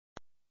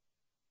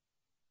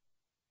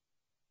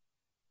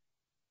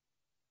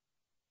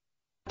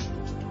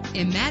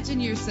Imagine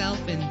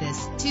yourself in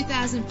this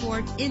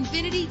 2004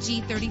 Infiniti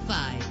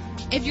G35.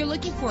 If you're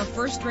looking for a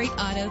first-rate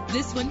auto,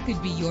 this one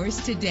could be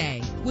yours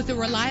today. With a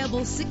reliable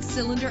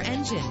 6-cylinder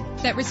engine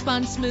that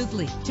responds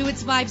smoothly to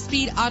its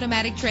 5-speed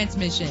automatic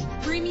transmission.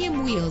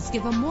 Premium wheels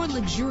give a more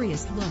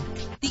luxurious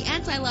look. The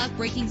anti-lock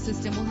braking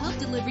system will help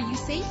deliver you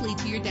safely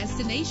to your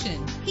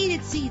destination.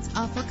 Heated seats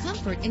offer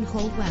comfort in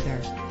cold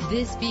weather.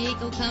 This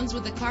vehicle comes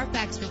with a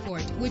Carfax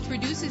report, which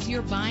reduces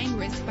your buying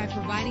risk by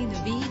providing the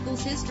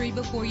vehicle's history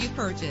before you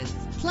purchase.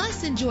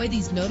 Plus, enjoy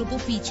these notable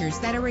features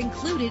that are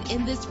included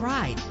in this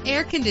ride: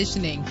 air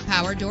conditioning,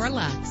 power door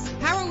locks,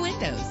 power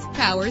windows,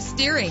 power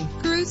steering,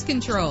 cruise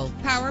control,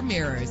 power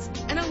mirrors,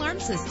 an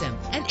alarm system,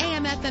 an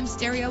AM/FM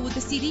stereo with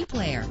a CD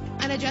player,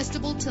 an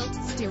adjustable tilt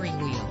steering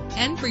wheel.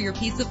 And for your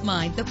peace of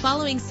mind, the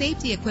following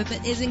safety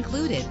equipment is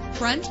included: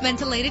 front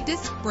ventilated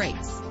disc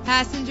brakes,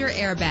 passenger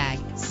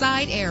airbag,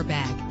 side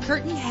airbag,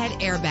 curtain head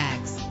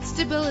airbags,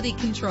 stability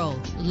control.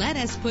 Let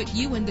us put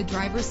you in the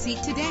driver's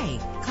seat today.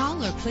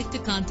 Call or click to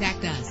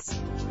contact us.